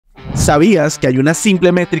¿Sabías que hay una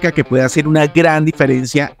simple métrica que puede hacer una gran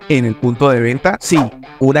diferencia en el punto de venta? Sí,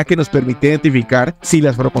 una que nos permite identificar si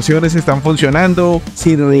las promociones están funcionando,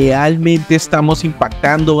 si realmente estamos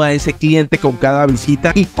impactando a ese cliente con cada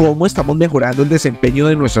visita y cómo estamos mejorando el desempeño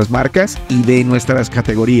de nuestras marcas y de nuestras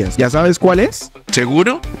categorías. ¿Ya sabes cuál es?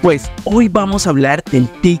 ¿Seguro? Pues hoy vamos a hablar del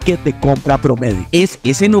ticket de compra promedio. Es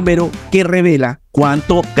ese número que revela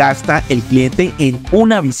cuánto gasta el cliente en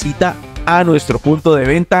una visita a nuestro punto de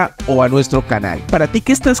venta o a nuestro canal. Para ti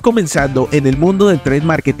que estás comenzando en el mundo del trade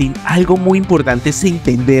marketing, algo muy importante es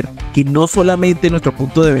entender que no solamente nuestro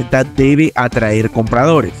punto de venta debe atraer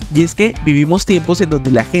compradores. Y es que vivimos tiempos en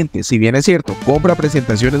donde la gente, si bien es cierto, compra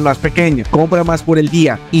presentaciones más pequeñas, compra más por el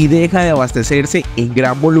día y deja de abastecerse en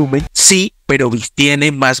gran volumen, sí, pero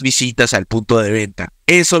tiene más visitas al punto de venta.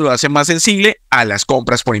 Eso lo hace más sensible a las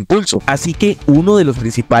compras por impulso. Así que uno de los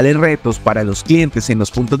principales retos para los clientes en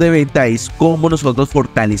los puntos de venta es cómo nosotros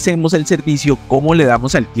fortalecemos el servicio, cómo le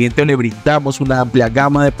damos al cliente o le brindamos una amplia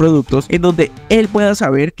gama de productos en donde él pueda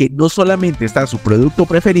saber que no solamente está su producto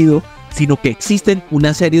preferido, sino que existen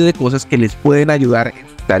una serie de cosas que les pueden ayudar en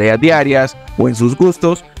sus tareas diarias o en sus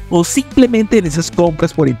gustos, o simplemente en esas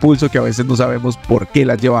compras por impulso que a veces no sabemos por qué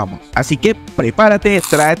las llevamos. Así que prepárate,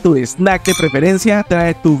 trae tu snack de preferencia,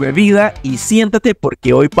 trae tu bebida y siéntate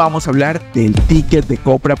porque hoy vamos a hablar del ticket de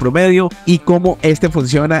compra promedio y cómo este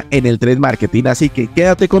funciona en el trade marketing. Así que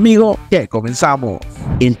quédate conmigo que comenzamos.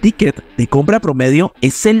 El ticket de compra promedio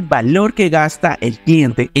es el valor que gasta el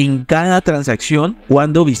cliente en cada transacción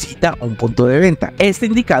cuando visita un punto de venta. Este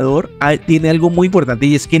indicador tiene algo muy importante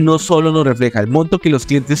y es que no solo nos refleja el monto que los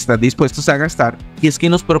clientes están dispuestos a gastar, y es que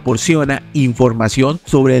nos proporciona información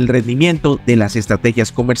sobre el rendimiento de las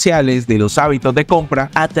estrategias comerciales, de los hábitos de compra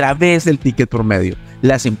a través del ticket promedio.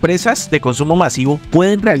 Las empresas de consumo masivo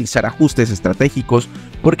pueden realizar ajustes estratégicos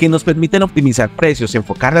porque nos permiten optimizar precios,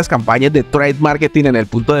 enfocar las campañas de trade marketing en el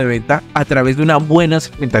punto de venta a través de una buena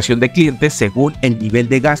segmentación de clientes según el nivel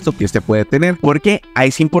de gasto que este puede tener, porque ahí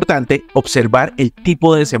es importante observar el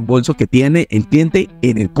tipo de desembolso que tiene el cliente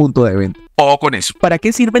en el punto de venta. Ojo con eso. ¿Para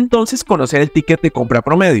qué sirve entonces conocer el ticket de compra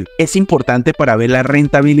promedio? Es importante para ver la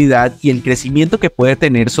rentabilidad y el crecimiento que puede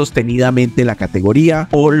tener sostenidamente la categoría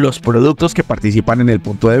o los productos que participan en el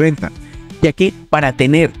punto de venta, ya que para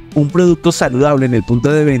tener un producto saludable en el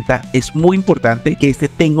punto de venta es muy importante que este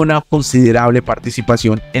tenga una considerable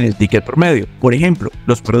participación en el ticket promedio. Por ejemplo,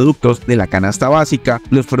 los productos de la canasta básica,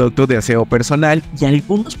 los productos de aseo personal y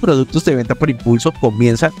algunos productos de venta por impulso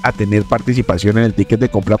comienzan a tener participación en el ticket de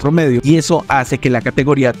compra promedio, y eso hace que la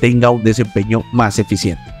categoría tenga un desempeño más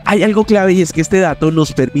eficiente. Hay algo clave y es que este dato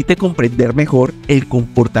nos permite comprender mejor el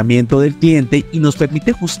comportamiento del cliente y nos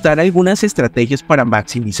permite ajustar algunas estrategias para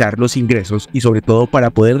maximizar los ingresos y sobre todo para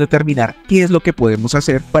poder determinar qué es lo que podemos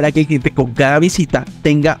hacer para que el cliente con cada visita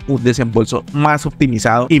tenga un desembolso más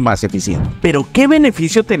optimizado y más eficiente. Pero ¿qué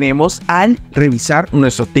beneficio tenemos al revisar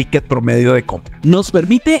nuestro ticket promedio de compra? Nos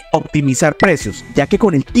permite optimizar precios, ya que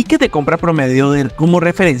con el ticket de compra promedio como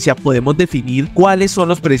referencia podemos definir cuáles son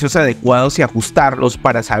los precios adecuados y ajustarlos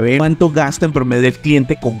para saber cuánto gasta en promedio el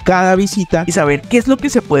cliente con cada visita y saber qué es lo que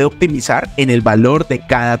se puede optimizar en el valor de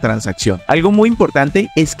cada transacción. Algo muy importante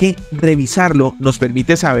es que revisarlo nos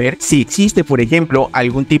permite saber si existe, por ejemplo,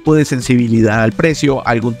 algún tipo de sensibilidad al precio,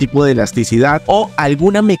 algún tipo de elasticidad o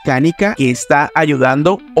alguna mecánica que está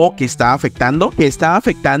ayudando o que está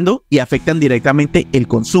afectando y afectan directamente el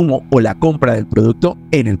consumo o la compra del producto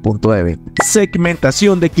en el punto de venta.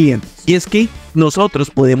 Segmentación de clientes. Y es que nosotros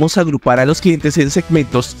podemos agrupar a los clientes en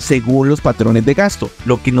segmentos según los patrones de gasto,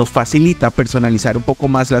 lo que nos facilita personalizar un poco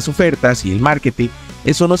más las ofertas y el marketing.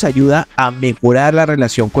 Eso nos ayuda a mejorar la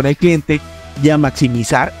relación con el cliente y a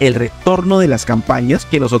maximizar el retorno de las campañas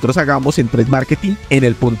que nosotros hagamos en trade marketing en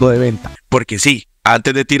el punto de venta. Porque sí,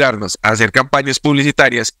 antes de tirarnos a hacer campañas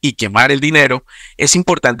publicitarias y quemar el dinero, es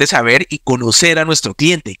importante saber y conocer a nuestro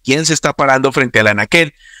cliente, quién se está parando frente al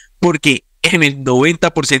anaquel, porque en el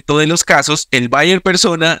 90% de los casos, el buyer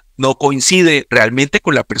persona no coincide realmente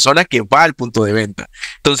con la persona que va al punto de venta.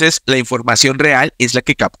 Entonces, la información real es la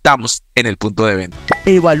que captamos en el punto de venta.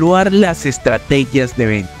 Evaluar las estrategias de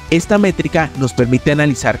venta. Esta métrica nos permite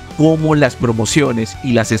analizar cómo las promociones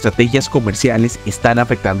y las estrategias comerciales están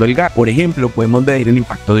afectando el gap. Por ejemplo, podemos medir el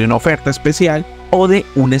impacto de una oferta especial o de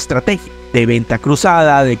una estrategia de venta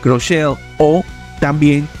cruzada, de cross-sell, o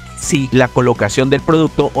también si la colocación del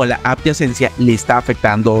producto o la adyacencia le está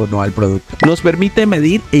afectando o no al producto. Nos permite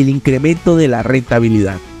medir el incremento de la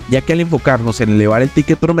rentabilidad, ya que al enfocarnos en elevar el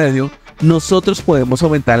ticket promedio, nosotros podemos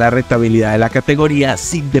aumentar la rentabilidad de la categoría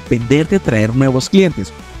sin depender de traer nuevos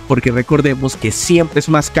clientes, porque recordemos que siempre es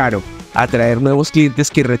más caro atraer nuevos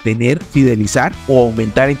clientes que retener, fidelizar o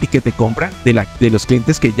aumentar el ticket de compra de los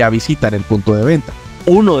clientes que ya visitan el punto de venta.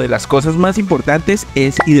 Una de las cosas más importantes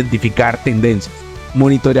es identificar tendencias.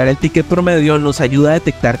 Monitorear el ticket promedio nos ayuda a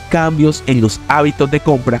detectar cambios en los hábitos de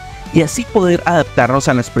compra y así poder adaptarnos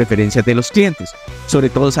a las preferencias de los clientes. Sobre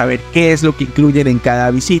todo saber qué es lo que incluyen en cada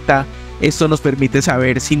visita. Esto nos permite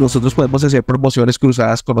saber si nosotros podemos hacer promociones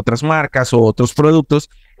cruzadas con otras marcas o otros productos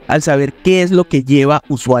al saber qué es lo que lleva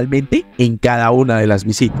usualmente en cada una de las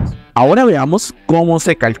visitas. Ahora veamos cómo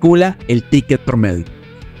se calcula el ticket promedio.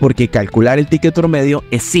 Porque calcular el ticket promedio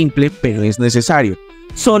es simple, pero es necesario.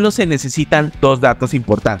 Solo se necesitan dos datos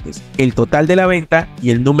importantes: el total de la venta y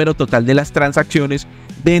el número total de las transacciones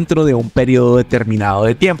dentro de un periodo determinado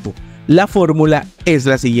de tiempo. La fórmula es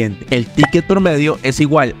la siguiente: el ticket promedio es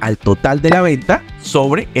igual al total de la venta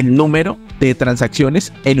sobre el número de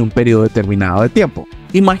transacciones en un periodo determinado de tiempo.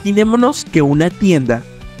 Imaginémonos que una tienda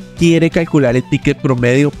quiere calcular el ticket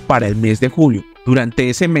promedio para el mes de julio. Durante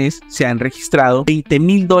ese mes se han registrado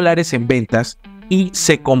 $20,000 en ventas y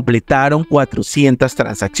se completaron 400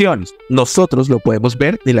 transacciones. Nosotros lo podemos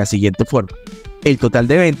ver de la siguiente forma: el total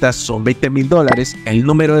de ventas son $20,000, el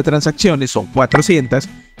número de transacciones son 400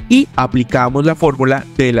 y aplicamos la fórmula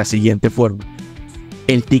de la siguiente forma: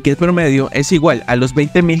 el ticket promedio es igual a los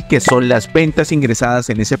 20,000, que son las ventas ingresadas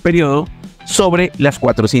en ese periodo, sobre las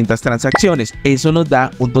 400 transacciones. Eso nos da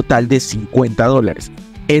un total de $50.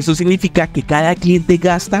 Eso significa que cada cliente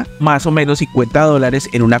gasta más o menos $50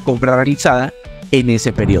 en una compra realizada en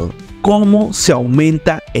ese periodo. ¿Cómo se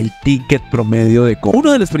aumenta el ticket promedio de compra?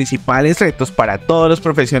 Uno de los principales retos para todos los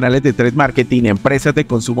profesionales de trade marketing, empresas de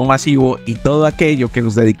consumo masivo y todo aquello que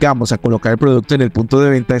nos dedicamos a colocar el producto en el punto de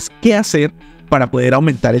venta es qué hacer para poder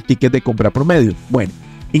aumentar el ticket de compra promedio. Bueno,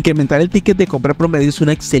 incrementar el ticket de compra promedio es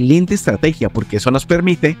una excelente estrategia porque eso nos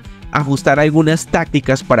permite ajustar algunas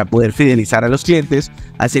tácticas para poder fidelizar a los clientes,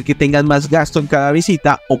 hacer que tengan más gasto en cada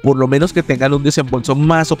visita o por lo menos que tengan un desembolso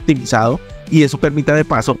más optimizado, y eso permita de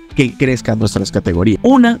paso que crezcan nuestras categorías.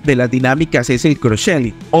 Una de las dinámicas es el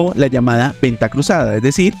cross-selling o la llamada venta cruzada, es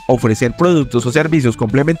decir, ofrecer productos o servicios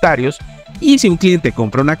complementarios, y si un cliente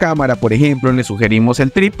compra una cámara, por ejemplo, le sugerimos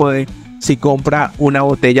el trípode. Si compra una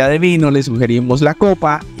botella de vino, le sugerimos la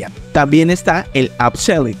copa. También está el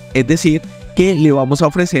upselling, es decir, que le vamos a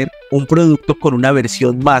ofrecer un producto con una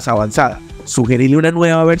versión más avanzada. Sugerirle una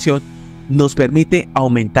nueva versión nos permite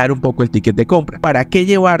aumentar un poco el ticket de compra. ¿Para qué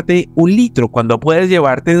llevarte 1 litro cuando puedes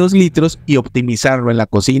llevarte 2 litros y optimizarlo en la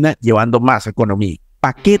cocina llevando más economía?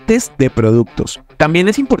 Paquetes de productos. También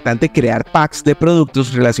es importante crear packs de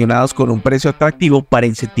productos relacionados con un precio atractivo para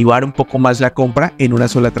incentivar un poco más la compra en una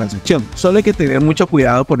sola transacción. Solo hay que tener mucho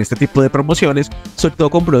cuidado con este tipo de promociones, sobre todo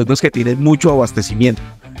con productos que tienen mucho abastecimiento,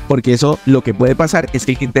 porque eso lo que puede pasar es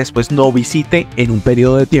que el cliente después no visite en un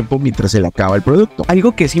periodo de tiempo mientras se le acaba el producto.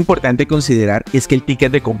 Algo que es importante considerar es que el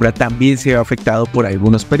ticket de compra también se ve afectado por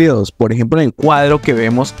algunos periodos. Por ejemplo, en el cuadro que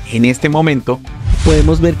vemos en este momento,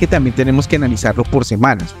 podemos ver que también tenemos que analizarlo por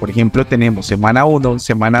semanas. Por ejemplo, tenemos semana 1,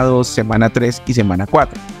 semana 2, semana 3 y semana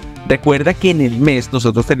 4. Recuerda que en el mes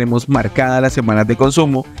nosotros tenemos marcadas las semanas de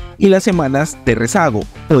consumo y las semanas de rezago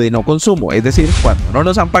o de no consumo, es decir, cuando no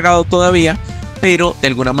nos han pagado todavía, pero de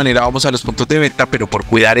alguna manera vamos a los puntos de venta, pero por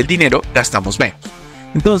cuidar el dinero gastamos menos.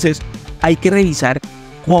 Entonces hay que revisar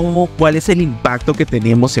cuál es el impacto que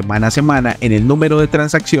tenemos semana a semana en el número de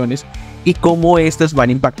transacciones y cómo estas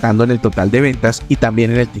van impactando en el total de ventas y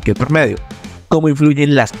también en el ticket promedio. Cómo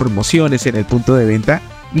influyen las promociones en el punto de venta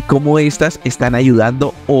y cómo estas están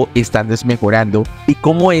ayudando o están desmejorando y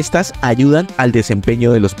cómo estas ayudan al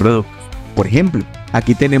desempeño de los productos. Por ejemplo,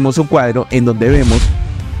 aquí tenemos un cuadro en donde vemos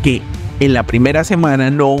que en la primera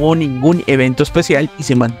semana no hubo ningún evento especial y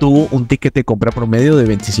se mantuvo un ticket de compra promedio de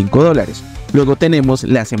 $25. Luego tenemos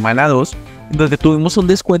la semana 2, donde tuvimos un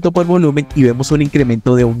descuento por volumen y vemos un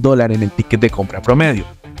incremento de $1 en el ticket de compra promedio.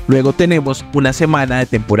 Luego tenemos una semana de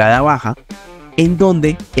temporada baja, en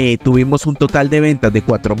donde tuvimos un total de ventas de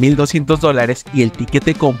 $4,200 y el ticket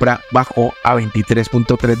de compra bajó a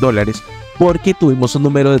 $23.3 porque tuvimos un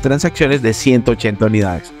número de transacciones de 180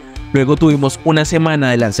 unidades. Luego tuvimos una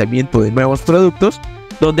semana de lanzamiento de nuevos productos,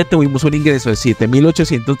 donde tuvimos un ingreso de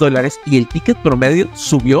 $7,800 y el ticket promedio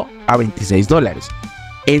subió a $26.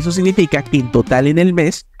 Eso significa que en total en el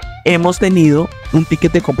mes hemos tenido un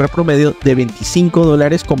ticket de compra promedio de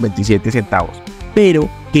 $25.27, pero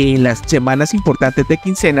que en las semanas importantes de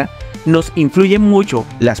quincena nos influyen mucho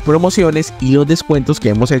las promociones y los descuentos que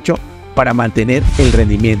hemos hecho para mantener el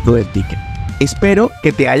rendimiento del ticket. Espero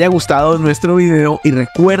que te haya gustado nuestro video y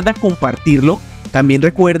recuerda compartirlo También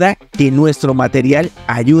recuerda que nuestro material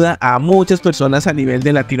ayuda a muchas personas a nivel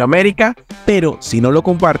de Latinoamérica, pero si no lo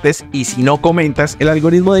compartes y si no comentas, el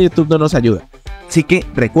algoritmo de YouTube no nos ayuda. Así que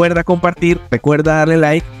recuerda compartir, recuerda darle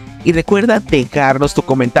like y recuerda dejarnos tu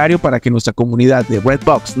comentario para que nuestra comunidad de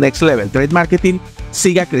Redbox Next Level Trade Marketing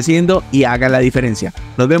siga creciendo y haga la diferencia.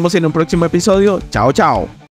 Nos vemos en un próximo episodio. Chao, chao.